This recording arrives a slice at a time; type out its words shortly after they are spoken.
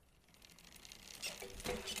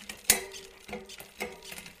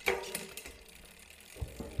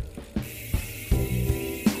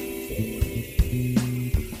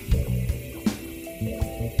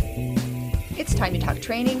time to talk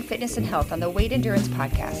training, fitness, and health on the Weight Endurance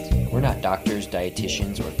Podcast. We're not doctors,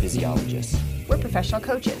 dietitians, or physiologists. We're professional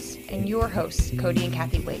coaches and your hosts, Cody and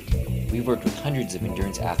Kathy Waite. We've worked with hundreds of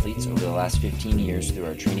endurance athletes over the last 15 years through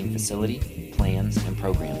our training facility, plans, and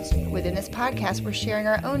programs. Within this podcast, we're sharing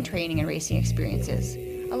our own training and racing experiences,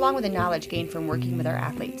 along with the knowledge gained from working with our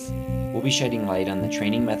athletes. We'll be shedding light on the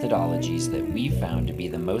training methodologies that we've found to be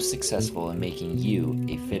the most successful in making you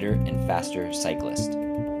a fitter and faster cyclist.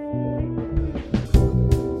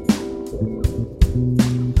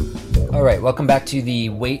 All right, welcome back to the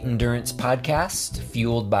Weight Endurance Podcast,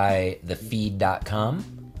 fueled by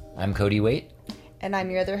thefeed.com. I'm Cody Waite. And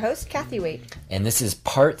I'm your other host, Kathy Waite. And this is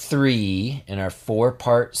part 3 in our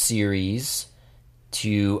 4-part series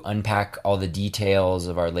to unpack all the details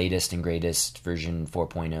of our latest and greatest version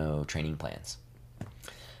 4.0 training plans.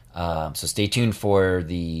 So stay tuned for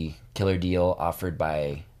the killer deal offered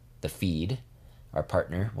by The Feed, our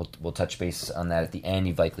partner. We'll touch base on that at the end.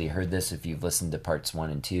 You've likely heard this if you've listened to parts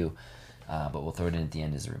 1 and 2, but we'll throw it in at the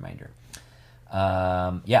end as a reminder.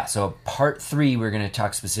 So part 3, we're going to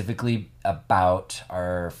talk specifically about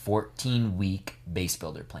our 14-week base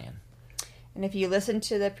builder plan. And if you listened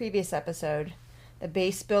to the previous episode, the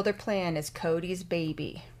base builder plan is Cody's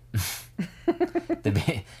baby.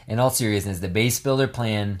 In all seriousness, the base builder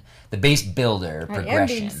plan, the base builder progression. I am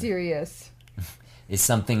being serious. Is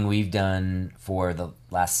something we've done for the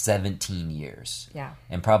last 17 years. Yeah.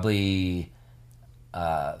 And probably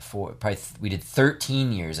we did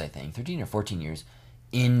 13 years, I think, 13 or 14 years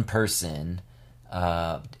in person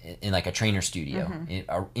in like a trainer studio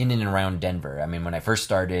in and around Denver. I mean, when I first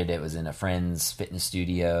started, it was in a friend's fitness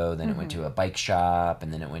studio, then it went to a bike shop,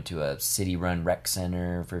 and then it went to a city-run rec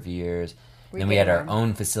center for a few years. Then we had our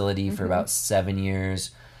own facility for about 7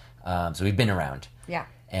 years. So we've been around. Yeah.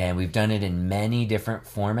 And we've done it in many different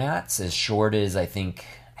formats, as short as I think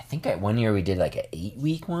at 1 year we did like an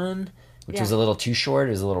 8-week one, which was a little too short.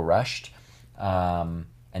 It was a little rushed. And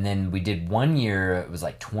then we did 1 year, it was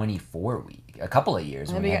like 24 weeks, a couple of years.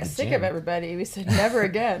 And then we got sick of everybody. We said, never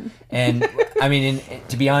again. And I mean,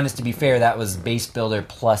 to be fair, that was base builder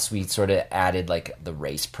plus we sort of added like the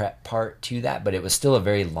race prep part to that, but it was still a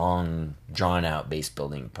very long, drawn out base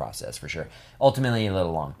building process for sure. Ultimately a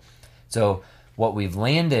little long. So what we've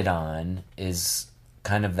landed on is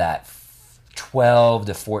kind of that 12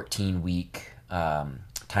 to 14 week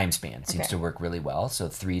time span. Seems to work really well. So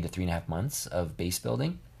 3 to 3.5 months of base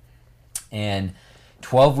building. And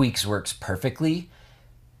 12 weeks works perfectly,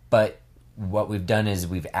 but what we've done is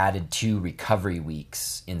we've added 2 recovery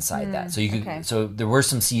weeks inside that. So so there were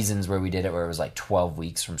some seasons where we did it where it was like 12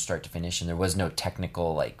 weeks from start to finish, and there was no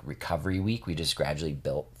technical like recovery week. We just gradually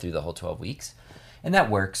built through the whole 12 weeks. And that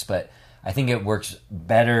works, but I think it works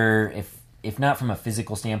better if not from a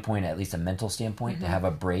physical standpoint, at least a mental standpoint, to have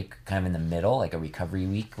a break kind of in the middle, like a recovery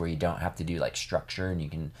week where you don't have to do like structure and you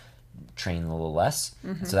can train a little less.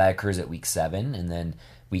 So that occurs at week 7, and then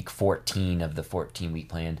week 14 of the 14-week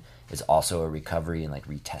plan is also a recovery and like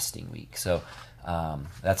retesting week. So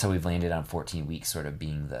that's how we've landed on 14 weeks sort of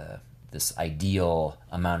being this ideal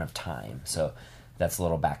amount of time. So that's a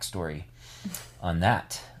little backstory on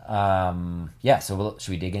that. So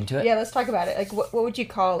should we dig into it? Yeah, let's talk about it. Like, what would you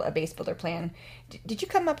call a base builder plan? Did you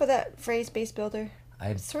come up with that phrase, base builder?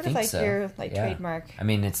 It's sort of like so. Your trademark. I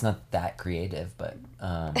mean, it's not that creative, but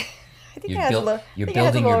I think you're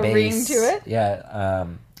building your base. Ring to it. Yeah,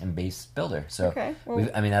 and base builder. So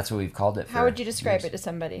that's what we've called it. How would you describe it to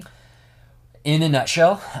somebody? In a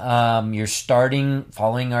nutshell, you're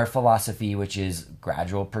following our philosophy, which is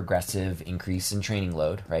gradual, progressive increase in training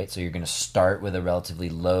load, right? So you're going to start with a relatively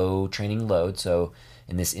low training load. So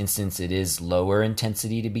in this instance, it is lower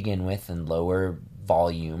intensity to begin with and lower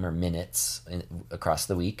volume or minutes across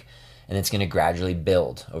the week. And it's going to gradually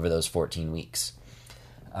build over those 14 weeks.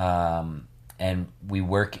 And we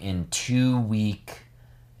work in 2-week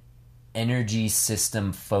energy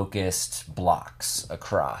system focused blocks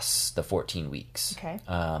across the 14 weeks. Okay.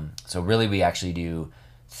 So really we actually do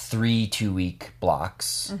 3 2-week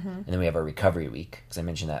blocks, and then we have our recovery week, because I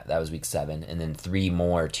mentioned that was week 7, and then 3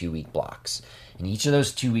 more 2-week blocks. In each of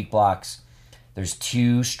those 2-week blocks, there's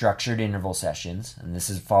 2 structured interval sessions, and this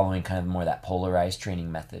is following kind of more that polarized training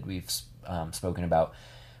method we've spoken about,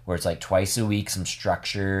 where it's like twice a week, some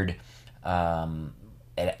structured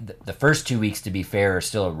the first 2 weeks, to be fair, are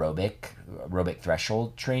still aerobic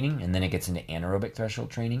threshold training, and then it gets into anaerobic threshold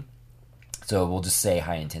training. So we'll just say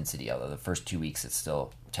high intensity, although the first 2 weeks it's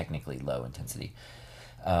still technically low intensity.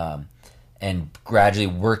 And gradually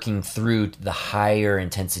working through the higher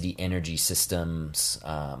intensity energy systems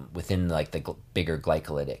within like the bigger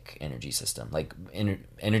glycolytic energy system, like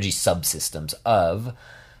energy subsystems of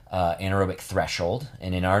anaerobic threshold.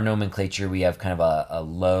 And in our nomenclature, we have kind of a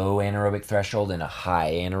low anaerobic threshold and a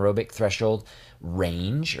high anaerobic threshold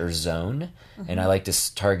range or zone. And I like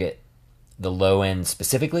to target the low end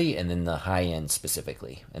specifically and then the high end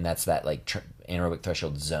specifically. And that's that like anaerobic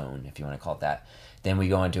threshold zone, if you want to call it that. Then we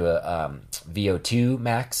go into a VO2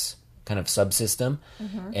 max kind of subsystem.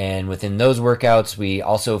 And within those workouts, we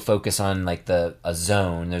also focus on like a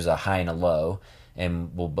zone. There's a high and a low.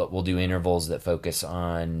 And we'll do intervals that focus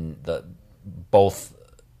on both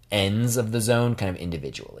ends of the zone kind of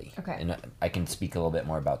individually. Okay. And I can speak a little bit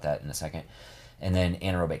more about that in a second. And then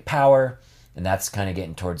anaerobic power, and that's kind of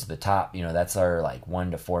getting towards the top. That's our like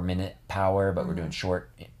 1 to 4 minute power, but we're doing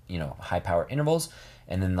short, high power intervals.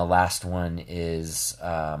 And then the last one is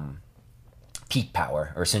peak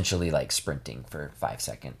power, or essentially like sprinting for 5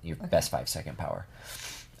 second, your best 5 second power.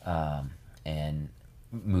 And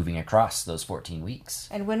moving across those 14 weeks.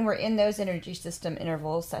 And when we're in those energy system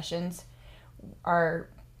interval sessions, we're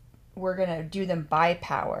going to do them by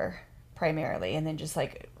power primarily, and then just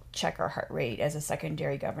like check our heart rate as a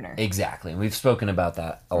secondary governor. Exactly. And we've spoken about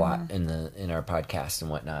that a lot in our podcast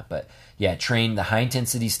and whatnot. But yeah, train the high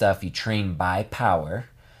intensity stuff. You train by power.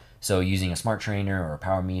 So using a smart trainer or a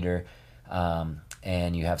power meter,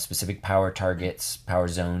 and you have specific power targets, power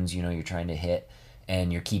zones, you're trying to hit.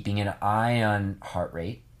 And you're keeping an eye on heart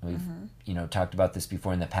rate. We've, talked about this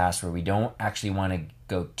before in the past, where we don't actually want to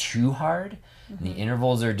go too hard. The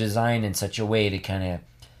intervals are designed in such a way to kind of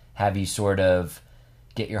have you sort of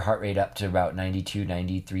get your heart rate up to about 92,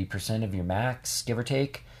 93% of your max, give or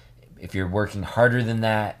take. If you're working harder than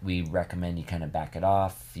that, we recommend you kind of back it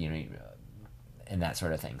off, and that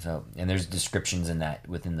sort of thing. So, and there's descriptions in that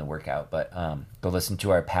within the workout, but go listen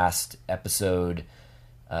to our past episode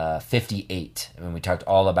 58, when we talked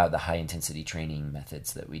all about the high intensity training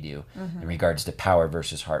methods that we do in regards to power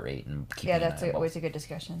versus heart rate. And that's always a good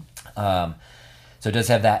discussion. So it does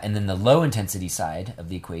have that. And then the low intensity side of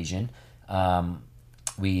the equation,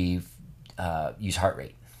 we use heart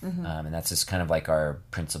rate. And that's just kind of like our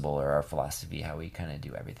principle or our philosophy, how we kind of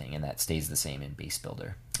do everything. And that stays the same in Base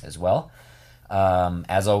Builder as well.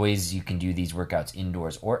 As always, you can do these workouts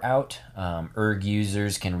indoors or out. Erg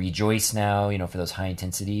users can rejoice now, for those high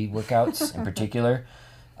intensity workouts in particular.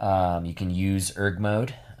 You can use erg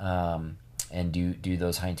mode and do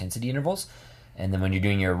those high intensity intervals. And then when you're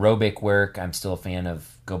doing your aerobic work, I'm still a fan of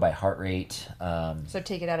go by heart rate. So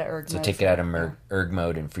take it out of erg mode. So take it out of erg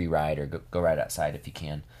mode and free ride, or go right outside if you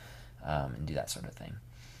can, and do that sort of thing.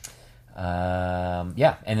 And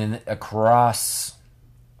then across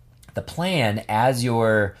the plan, as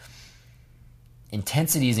your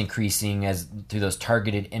intensity is increasing through those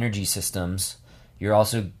targeted energy systems, you're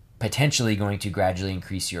also potentially going to gradually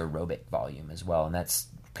increase your aerobic volume as well. And that's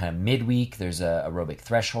kind of midweek. There's a aerobic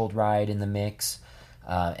threshold ride in the mix,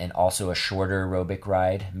 and also a shorter aerobic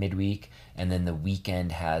ride midweek. And then the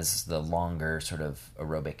weekend has the longer sort of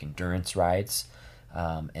aerobic endurance rides.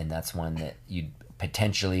 And that's one that you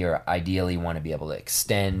potentially or ideally want to be able to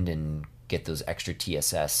extend and get those extra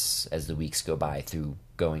TSS as the weeks go by through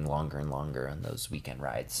going longer and longer on those weekend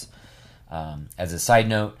rides. As a side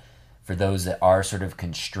note, for those that are sort of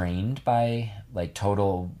constrained by like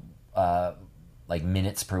total like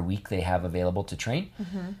minutes per week they have available to train,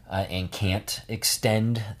 and can't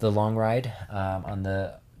extend the long ride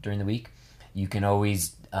during the week, you can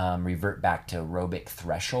always revert back to aerobic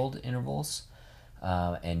threshold intervals.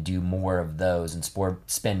 And do more of those and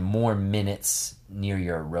spend more minutes near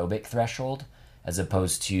your aerobic threshold as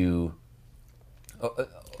opposed to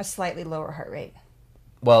a slightly lower heart rate.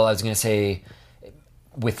 Well, I was going to say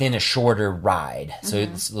within a shorter ride. So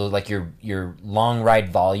it's like your long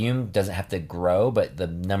ride volume doesn't have to grow, but the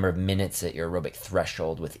number of minutes at your aerobic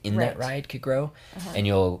threshold within that ride could grow, and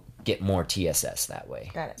you'll get more TSS that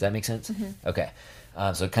way. Got it. Does that make sense? Okay.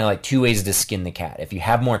 So kind of like two ways to skin the cat. If you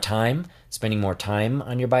have more time, spending more time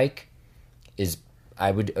on your bike is,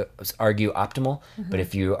 I would argue, optimal. But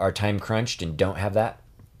if you are time crunched and don't have that,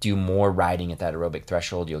 do more riding at that aerobic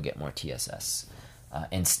threshold, you'll get more TSS.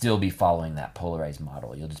 And still be following that polarized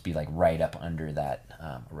model. You'll just be like right up under that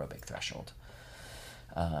aerobic threshold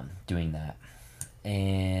doing that.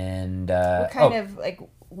 And what kind of like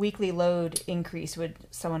weekly load increase would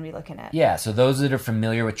someone be looking at? Yeah, so those that are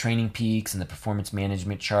familiar with Training Peaks and the performance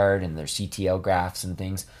management chart and their CTL graphs and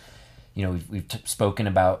things, we've spoken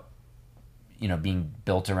about, being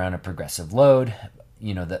built around a progressive load.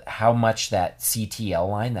 How much that CTL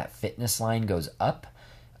line, that fitness line, goes up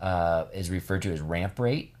is referred to as ramp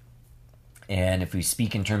rate. And if we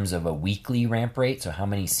speak in terms of a weekly ramp rate, so how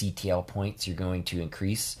many CTL points you're going to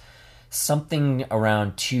increase, something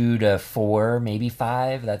around 2 to 4, maybe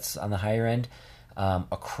 5, that's on the higher end,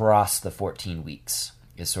 across the 14 weeks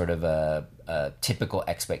is sort of a typical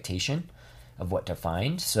expectation of what to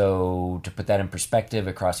find. So to put that in perspective,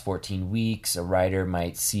 across 14 weeks, a rider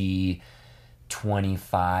might see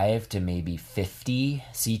 25 to maybe 50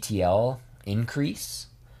 CTL increase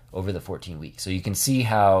over the 14 weeks. So you can see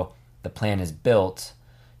how the plan is built.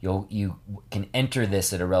 You can enter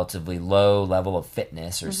this at a relatively low level of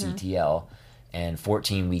fitness or CTL, and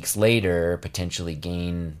 14 weeks later potentially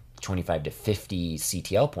gain 25 to 50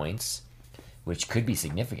 CTL points, which could be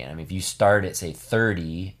significant. I mean, if you start at, say,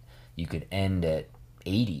 30, you could end at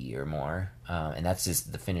 80 or more, and that's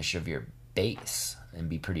just the finish of your base, and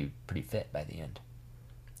be pretty fit by the end.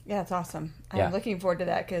 Yeah, that's awesome. Yeah. I'm looking forward to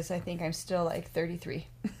that because I think I'm still like 33.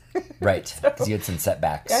 Right, because you had some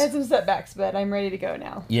setbacks. I had some setbacks, but I'm ready to go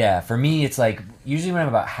now. Yeah, for me, it's like usually when I'm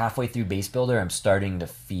about halfway through base builder, I'm starting to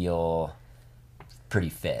feel pretty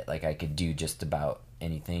fit. Like I could do just about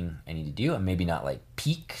anything I need to do. I'm maybe not like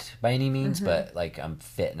peaked by any means, but like I'm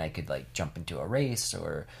fit and I could like jump into a race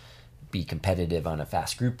or be competitive on a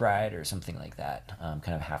fast group ride or something like that,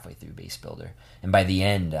 kind of halfway through base builder. And by the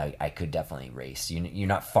end, I could definitely race. You're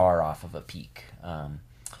not far off of a peak,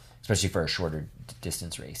 especially for a shorter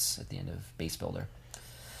distance race at the end of base builder.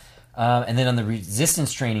 And then on the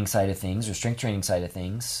resistance training side of things, or strength training side of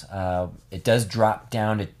things, it does drop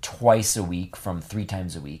down to twice a week from 3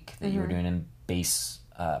 times a week that you were doing in base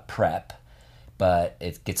prep, but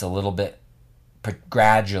it gets a little bit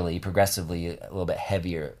progressively a little bit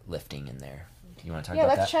heavier lifting in there. You want to talk about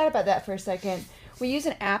that? Yeah, let's chat about that for a second. We use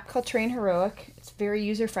an app called Train Heroic. It's very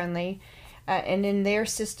user-friendly. And in their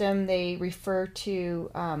system, they refer to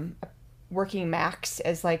working max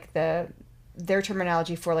as like their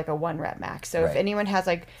terminology for like a 1 rep max. So if anyone has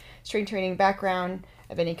like strength training background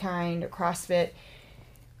of any kind or CrossFit,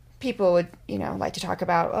 people would, like to talk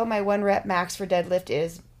about, oh, my 1 rep max for deadlift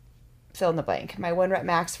is fill in the blank. My 1 rep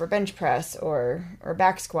max for bench press or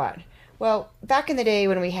back squat. Well, back in the day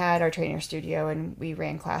when we had our trainer studio and we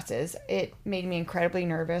ran classes, it made me incredibly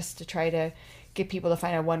nervous to try to get people to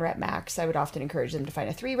find a 1 rep max. I would often encourage them to find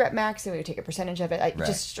a 3 rep max, and we would take a percentage of it. It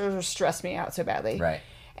just stressed me out so badly. Right.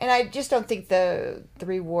 And I just don't think the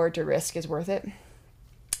reward to risk is worth it.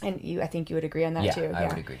 And I think you would agree on that too. Yeah, I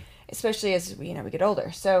would agree. Especially as we get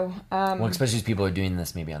older. So well, especially as people are doing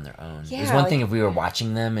this maybe on their own. Yeah, There's one thing if we were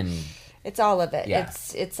watching them and it's all of it. Yeah.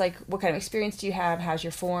 It's like, what kind of experience do you have? How's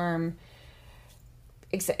your form?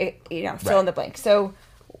 Fill in the blank. So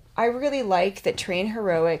I really like that Train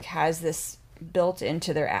Heroic has this built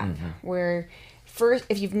into their app where first,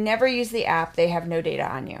 if you've never used the app, they have no data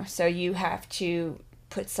on you. So you have to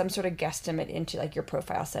put some sort of guesstimate into like your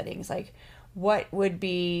profile settings. Like what would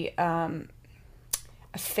be a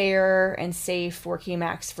fair and safe working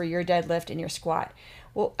max for your deadlift and your squat?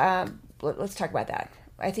 Well, let's talk about that.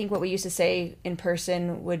 I think what we used to say in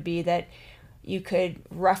person would be that you could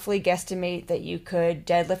roughly guesstimate that you could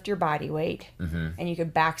deadlift your body weight and you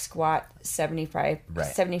could back squat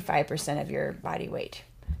 75% of your body weight.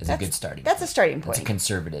 That's a good starting That's point. A starting point. It's a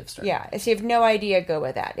conservative starting Yeah. If you have no idea, go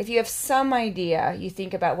with that. If you have some idea, you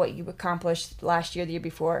think about what you accomplished last year, the year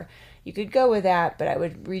before, you could go with that, but I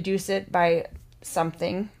would reduce it by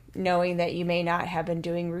something, knowing that you may not have been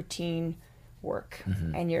doing routine work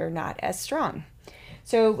and you're not as strong.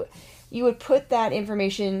 So you would put that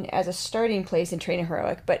information as a starting place in Train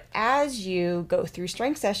Heroic, but as you go through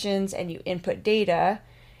strength sessions and you input data,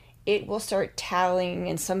 it will start tallying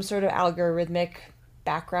in some sort of algorithmic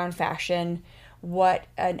background fashion what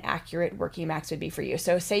an accurate working max would be for you.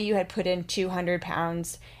 So say you had put in 200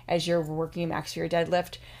 pounds as your working max for your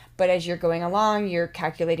deadlift, but as you're going along, you're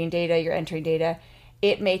calculating data, you're entering data,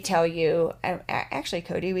 it may tell you, actually,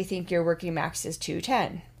 Cody, we think your working max is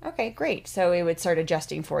 210. Okay, great. So it would start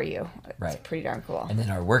adjusting for you. It's pretty darn cool. And then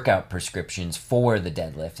our workout prescriptions for the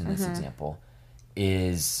deadlift in this example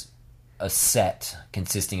is a set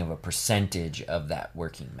consisting of a percentage of that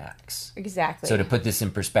working max. Exactly. So to put this in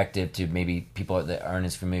perspective to maybe people that aren't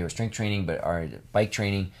as familiar with strength training but are bike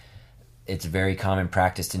training, it's very common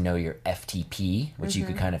practice to know your FTP, which you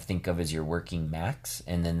could kind of think of as your working max,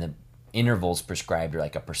 and then the intervals prescribed are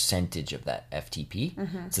like a percentage of that FTP.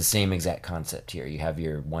 It's the same exact concept here. You have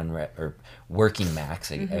your 1 rep or working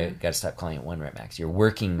max. I got to stop calling it 1 rep max. Your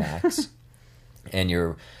working max and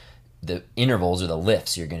the intervals or the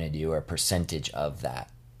lifts you're going to do are a percentage of that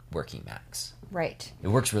working max. Right. It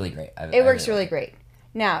works really great. It works really great.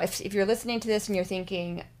 Now, if you're listening to this and you're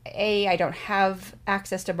thinking, A, I don't have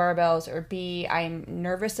access to barbells, or B, I'm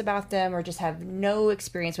nervous about them or just have no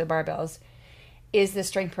experience with barbells, is the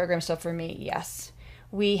strength program still for me? Yes.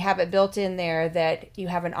 We have it built in there that you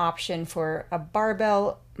have an option for a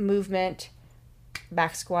barbell movement,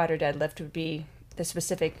 back squat or deadlift would be the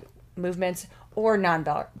specific movements or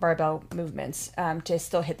non-barbell movements to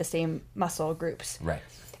still hit the same muscle groups. Right.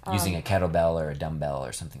 Using a kettlebell or a dumbbell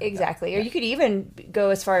or something like exactly. that. Or you could even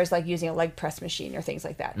go as far as like using a leg press machine or things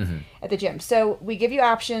like that at the gym. So we give you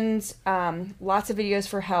options, lots of videos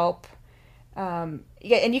for help.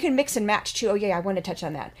 Yeah, and you can mix and match too. Oh yeah, I want to touch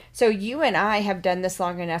on that. So you and I have done this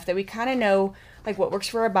long enough that we kind of know like what works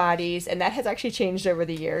for our bodies, and that has actually changed over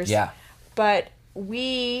the years. Yeah. But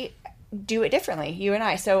we do it differently, you and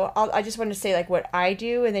I. So I just want to say like what I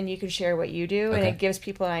do, and then you can share what you do, and it gives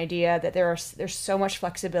people an idea that there's so much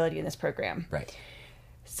flexibility in this program. Right.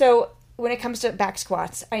 So when it comes to back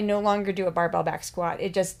squats, I no longer do a barbell back squat.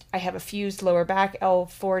 I have a fused lower back,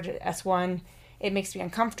 L4 to S1. It makes me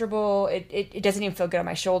uncomfortable. It doesn't even feel good on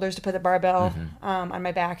my shoulders to put the barbell on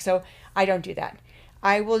my back. So I don't do that.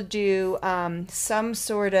 I will do some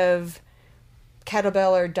sort of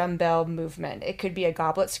kettlebell or dumbbell movement. It could be a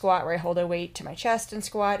goblet squat where I hold a weight to my chest and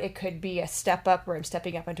squat. It could be a step up where I'm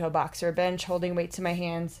stepping up into a box or a bench holding weights in my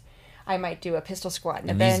hands. I might do a pistol squat and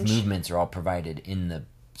a bench. These movements are all provided in the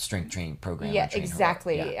strength training program. Yeah,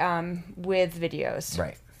 exactly. Yeah. With videos.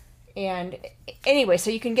 Right. And anyway, so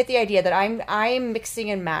you can get the idea that I'm mixing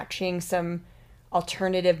and matching some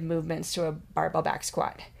alternative movements to a barbell back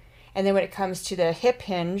squat. And then when it comes to the hip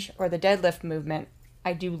hinge or the deadlift movement,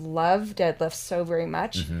 I do love deadlifts so very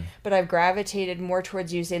much, but I've gravitated more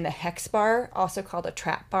towards using the hex bar, also called a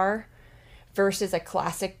trap bar, versus a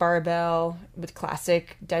classic barbell with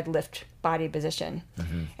classic deadlift body position.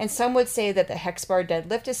 And some would say that the hex bar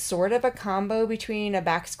deadlift is sort of a combo between a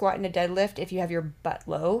back squat and a deadlift if you have your butt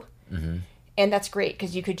low. And that's great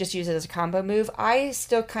because you could just use it as a combo move. I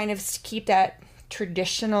still kind of keep that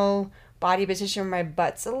traditional body position where my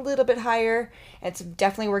butt's a little bit higher. It's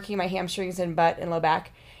definitely working my hamstrings and butt and low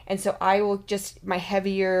back. And so I will my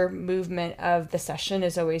heavier movement of the session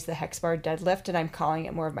is always the hex bar deadlift, and I'm calling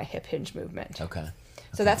it more of my hip hinge movement. Okay.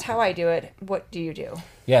 So that's how I do it. What do you do?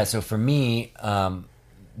 Yeah, so for me,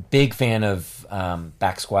 big fan of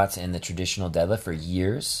back squats and the traditional deadlift for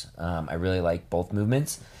years. I really like both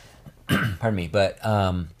movements. Pardon me. But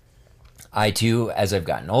I too, as I've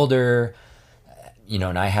gotten older,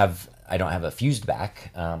 and I don't have a fused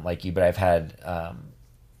back like you, but I've had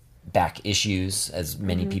back issues, as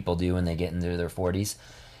many people do when they get into their 40s.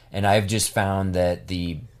 And I've just found that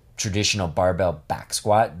the traditional barbell back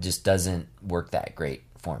squat just doesn't work that great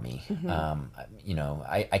for me.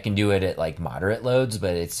 I can do it at like moderate loads,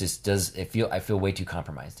 but it's just I feel way too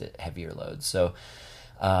compromised at heavier loads. So,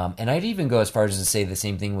 and I'd even go as far as to say the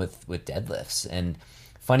same thing with deadlifts. And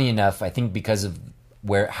funny enough, I think because of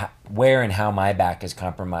where and how my back is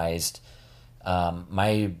compromised,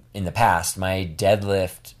 in the past, my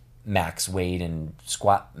deadlift max weight and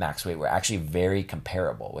squat max weight were actually very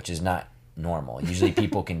comparable, which is not normal. Usually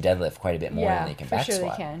people can deadlift quite a bit more than they can back squat. Yeah,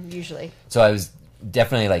 for sure they can, usually. So I was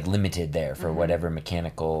definitely like limited there for whatever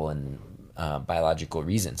mechanical and biological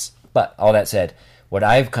reasons. But all that said, what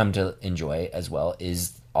I've come to enjoy as well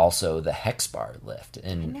is also the hex bar lift.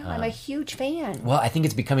 And I'm a huge fan. Well, I think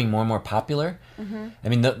it's becoming more and more popular. I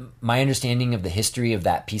mean, my understanding of the history of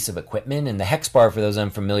that piece of equipment, and the hex bar, for those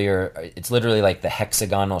unfamiliar, it's literally like the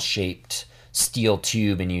hexagonal shaped steel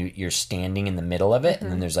tube, and you're standing in the middle of it, and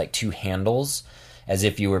then there's like two handles as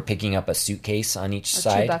if you were picking up a suitcase on each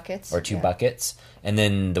side. Two buckets. And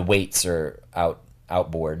then the weights are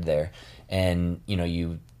outboard there. And,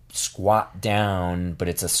 you squat down, but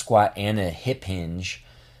it's a squat and a hip hinge,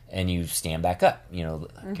 and you stand back up,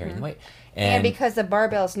 carrying the weight. And because the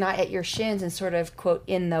barbell's not at your shins and sort of, quote,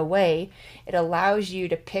 in the way, it allows you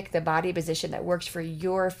to pick the body position that works for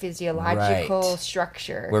your physiological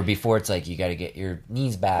structure. Where before it's like you got to get your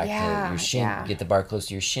knees back, your shin, get the bar close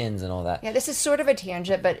to your shins and all that. Yeah, this is sort of a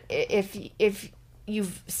tangent, but if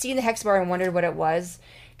you've seen the hex bar and wondered what it was,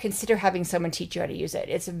 consider having someone teach you how to use it.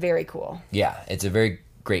 It's very cool. Yeah, it's a very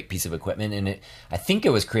great piece of equipment, and I think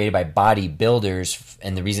it was created by bodybuilders,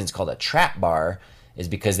 and the reason it's called a trap bar is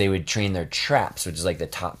because they would train their traps, which is like the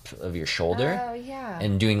top of your shoulder. Oh, yeah.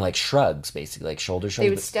 And doing like shrugs, basically, like shoulder shrugs. They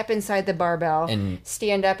would step inside the barbell, and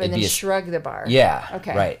stand up, and then shrug the bar. Yeah.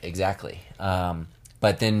 Okay. Right, exactly.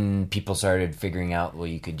 But then people started figuring out, well,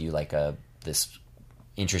 you could do like this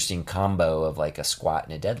interesting combo of like a squat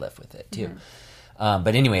and a deadlift with it too.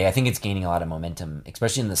 But anyway, I think it's gaining a lot of momentum,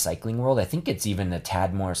 especially in the cycling world. I think it's even a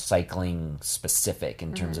tad more cycling specific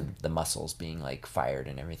in terms of the muscles being like fired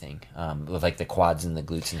and everything, with like the quads and the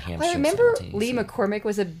glutes and hamstrings. I remember Lee McCormick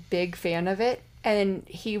was a big fan of it, and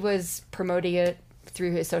he was promoting it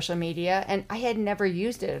through his social media, and I had never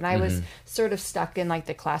used it, and I was sort of stuck in like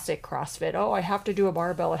the classic CrossFit. Oh, I have to do a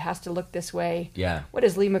barbell. It has to look this way. Yeah. What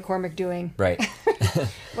is Lee McCormick doing? Right.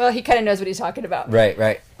 Well, he kind of knows what he's talking about.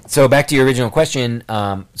 Right. So back to your original question.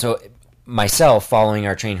 So myself, following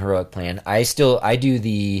our Train Heroic plan, I do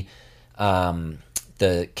the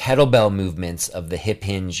kettlebell movements of the hip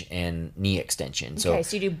hinge and knee extension. Okay,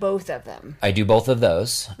 so you do both of them. I do both of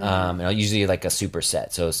those. And I'll usually like a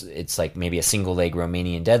superset. So it's like maybe a single leg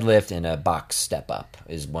Romanian deadlift and a box step up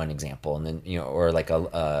is one example. And then, or like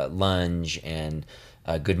a lunge and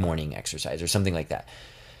a good morning exercise or something like that.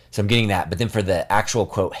 So I'm getting that. But then for the actual,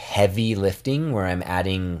 quote, heavy lifting where I'm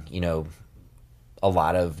adding, a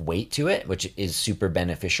lot of weight to it, which is super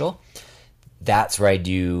beneficial, that's where I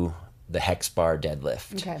do the hex bar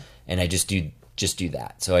deadlift. Okay. And I just do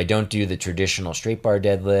that. So I don't do the traditional straight bar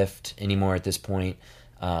deadlift anymore at this point.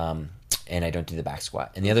 And I don't do the back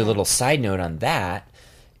squat. And the other little side note on that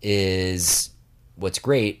is what's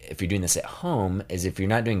great if you're doing this at home is if you're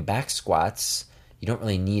not doing back squats, you don't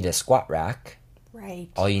really need a squat rack. Right.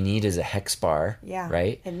 All you need is a hex bar. Yeah.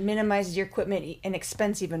 Right? It minimizes your equipment and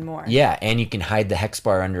expense even more. Yeah. And you can hide the hex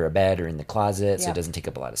bar under a bed or in the closet so it doesn't take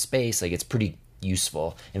up a lot of space. Like it's pretty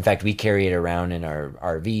useful. In fact, we carry it around in our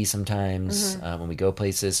RV sometimes when we go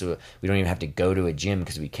places. So we don't even have to go to a gym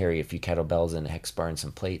because we carry a few kettlebells and a hex bar and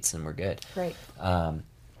some plates and we're good. Right.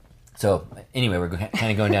 So anyway, we're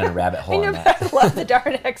kind of going down a rabbit hole on that. I love the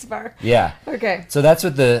darn hex bar. Yeah. Okay. So that's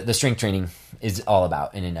what the strength training is all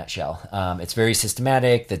about in a nutshell. It's very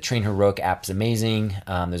systematic. The Train Heroic app's amazing.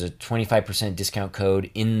 There's a 25% discount code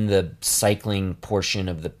in the cycling portion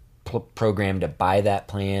of the program to buy that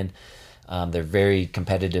plan. They're very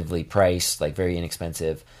competitively priced, like very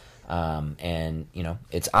inexpensive. And,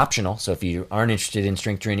 it's optional. So if you aren't interested in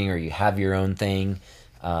strength training or you have your own thing,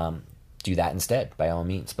 do that instead, by all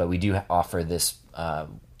means. But we do offer this,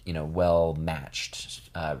 well-matched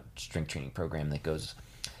strength training program that goes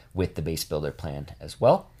with the base builder plan as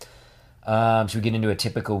well. So we get into a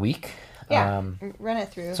typical week. Yeah, run it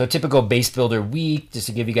through. So a typical base builder week, just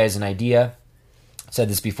to give you guys an idea. I said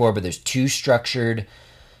this before, but there's 2 structured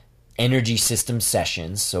energy system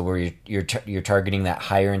sessions. So where you're targeting that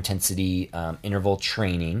higher intensity interval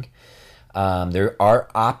training. There are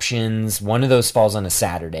options. One of those falls on a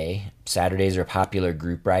Saturday. Saturdays are popular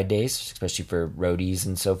group ride days, especially for roadies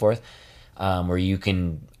and so forth, where you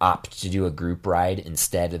can opt to do a group ride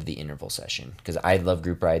instead of the interval session. Because I love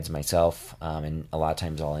group rides myself, and a lot of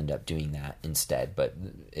times I'll end up doing that instead. But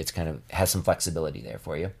it's has some flexibility there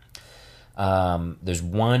for you. There's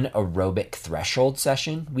one aerobic threshold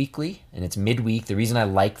session weekly, and it's midweek. The reason I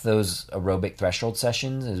like those aerobic threshold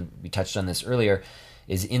sessions, as we touched on this earlier,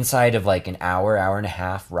 is inside of like an hour and a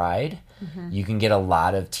half ride, you can get a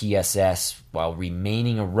lot of TSS while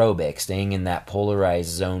remaining aerobic, staying in that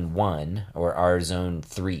polarized zone 1 or our zone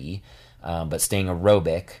 3, but staying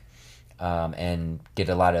aerobic, and get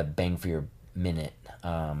a lot of bang for your minute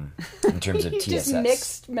in terms of TSS. Just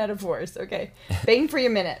mixed metaphors. Okay. Bang for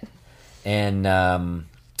your minute. And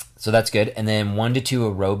so that's good. And then 1 to 2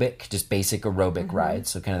 aerobic, just basic aerobic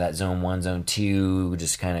rides. So kind of that zone 1, zone 2,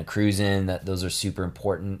 just kind of cruising. Those are super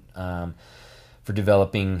important for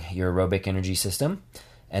developing your aerobic energy system.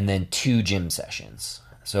 And then 2 gym sessions.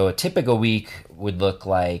 So a typical week would look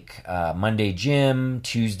like Monday gym,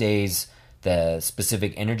 Tuesdays the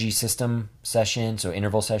specific energy system session, so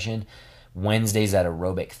interval session. Wednesdays that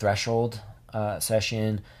aerobic threshold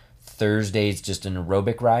session. Thursdays just an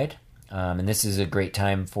aerobic ride. And this is a great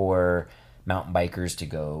time for mountain bikers to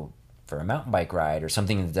go for a mountain bike ride or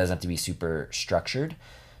something that doesn't have to be super structured.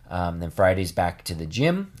 Then Friday's back to the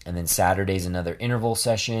gym. And then Saturday's another interval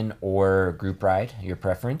session or group ride, your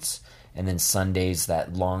preference. And then Sunday's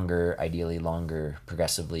that longer, ideally longer,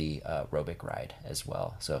 progressively aerobic ride as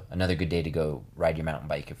well. So another good day to go ride your mountain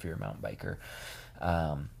bike if you're a mountain biker.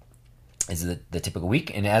 Is the typical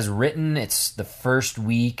week. And as written, it's the first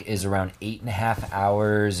week is around 8.5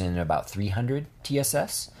 hours and about 300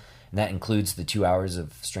 TSS. And that includes the 2 hours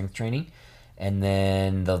of strength training. And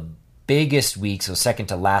then the biggest week, so second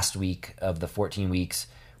to last week of the 14 weeks,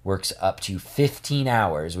 works up to 15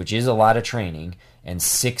 hours, which is a lot of training, and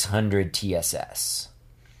 600 TSS.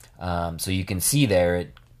 So you can see there,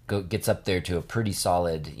 it gets up there to a pretty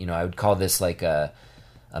solid, I would call this like a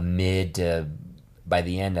mid to, by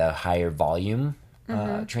the end, a higher volume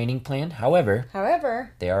training plan. However,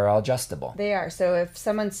 they are all adjustable. They are. So if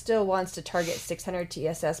someone still wants to target 600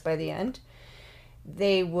 TSS by the end,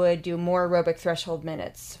 they would do more aerobic threshold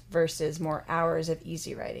minutes versus more hours of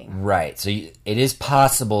easy riding. Right. So it is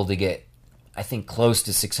possible to get, I think, close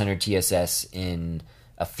to 600 TSS in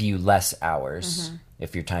a few less hours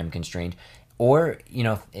if you're time constrained. Or,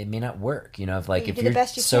 it may not work. If do the you're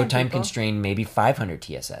best you so can, time people. constrained, maybe 500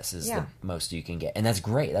 TSS is Yeah. the most you can get. And that's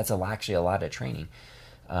great. That's actually a lot of training.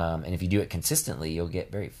 And if you do it consistently, you'll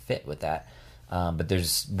get very fit with that. But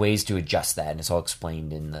there's ways to adjust that, and it's all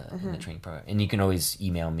explained in the training program. And you can always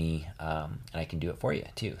email me, and I can do it for you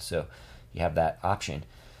too. So you have that option.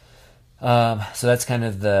 So that's kind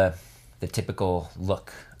of the typical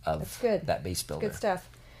look of that base builder. Good stuff.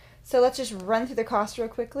 So let's just run through the cost real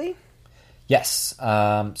quickly. Yes.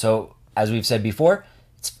 So as we've said before,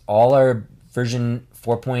 it's all our version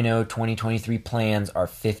 4.0 2023 plans are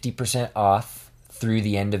 50% off through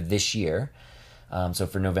the end of this year. So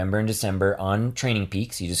for November and December on Training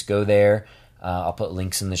Peaks, you just go there. I'll put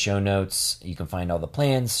links in the show notes. You can find all the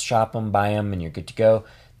plans, shop them, buy them, and you're good to go.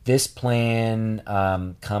 This plan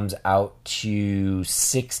comes out to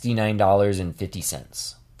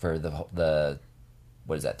 $69.50 for the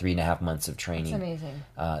what is that, 3.5 months of training. That's amazing.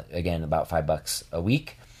 Again, about $5 a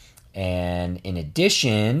week. And in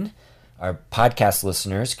addition, our podcast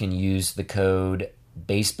listeners can use the code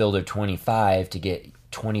BaseBuilder25 to get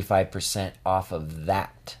 25% off of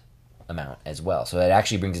that amount as well. So it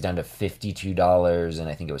actually brings it down to $52, and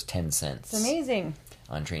I think it was 10 cents. It's amazing.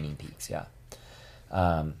 On Training Peaks, yeah.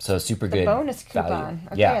 So super The good bonus coupon. value.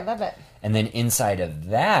 Okay, yeah. I love it. And then inside of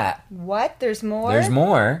that, What? There's more? there's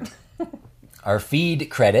more. Our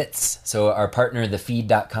feed credits. So our partner,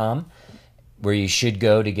 thefeed.com, where you should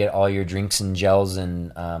go to get all your drinks and gels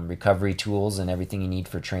and recovery tools and everything you need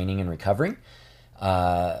for training and recovering.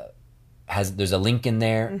 There's a link in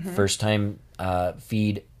there. First time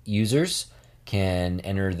feed users can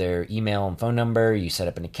enter their email and phone number. You set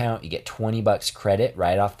up an account. You get $20 credit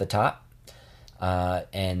right off the top.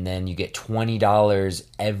 And then you get $20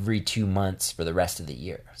 every 2 months for the rest of the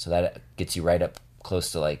year. So that gets you right up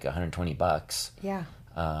close to like $120. Yeah.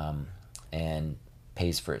 And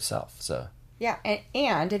pays for itself. So Yeah,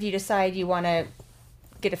 and if you decide you want to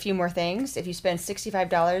get a few more things, if you spend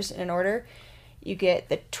 $65 in an order, you get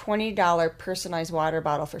the $20 personalized water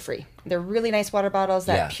bottle for free. They're really nice water bottles,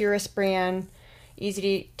 that Purist brand,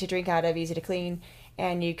 easy to drink out of, easy to clean,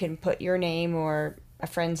 and you can put your name or a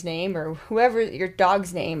friend's name or whoever, your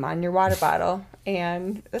dog's name on your water bottle,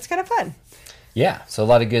 and that's kind of fun. Yeah, so a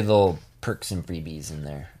lot of good little perks and freebies in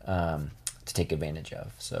there to take advantage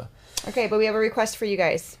of. So okay, but we have a request for you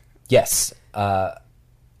guys. Yes,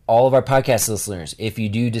 all of our podcast listeners, if you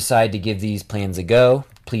do decide to give these plans a go,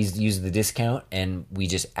 please use the discount, and we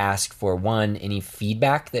just ask for any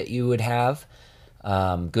feedback that you would have,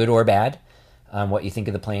 good or bad, on what you think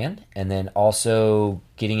of the plan, and then also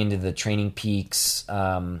getting into the Training Peaks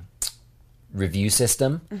review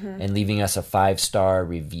system and leaving us a 5-star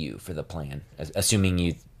review for the plan,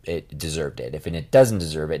 assuming it deserved it. If it doesn't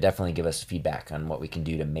deserve it, definitely give us feedback on what we can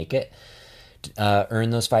do to make it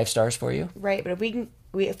earn those 5 stars for you. Right, but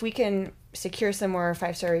if we can secure some more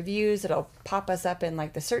 5-star reviews, it'll pop us up in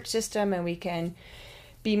like the search system, and we can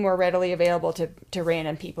be more readily available to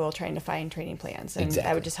random people trying to find training plans. And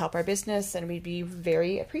that would just help our business, and we'd be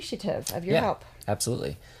very appreciative of your help.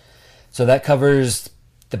 Absolutely. So that covers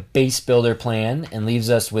the base builder plan and leaves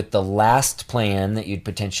us with the last plan that you'd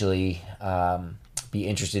potentially be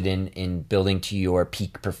interested in building to your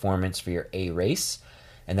peak performance for your A race.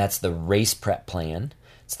 And that's the race prep plan.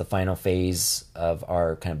 It's the final phase of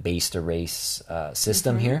our kind of base to race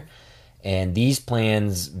system here. And these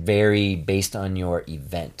plans vary based on your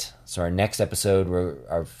event. So our next episode,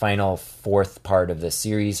 our final 4th part of this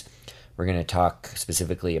series, we're going to talk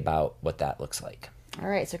specifically about what that looks like. All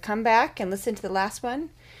right, so come back and listen to the last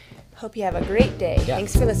one. Hope you have a great day. Yeah.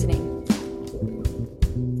 Thanks for listening.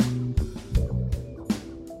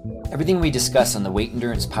 Everything we discuss on the Weight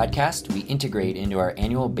Endurance podcast, we integrate into our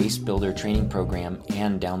annual Base Builder training program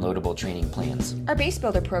and downloadable training plans. Our Base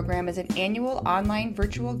Builder program is an annual online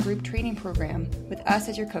virtual group training program with us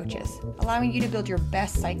as your coaches, allowing you to build your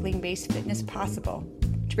best cycling-based fitness possible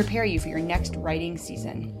to prepare you for your next riding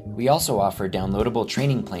season. We also offer downloadable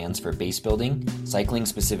training plans for base building,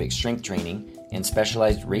 cycling-specific strength training, and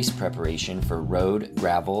specialized race preparation for road,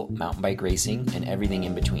 gravel, mountain bike racing, and everything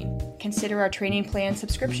in between. Consider our training plan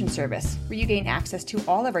subscription service, where you gain access to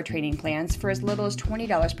all of our training plans for as little as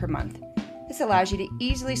 $20 per month. This allows you to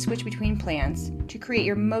easily switch between plans to create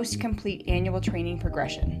your most complete annual training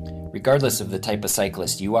progression. Regardless of the type of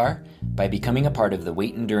cyclist you are, by becoming a part of the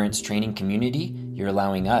Weight Endurance training community, you're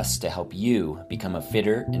allowing us to help you become a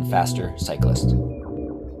fitter and faster cyclist.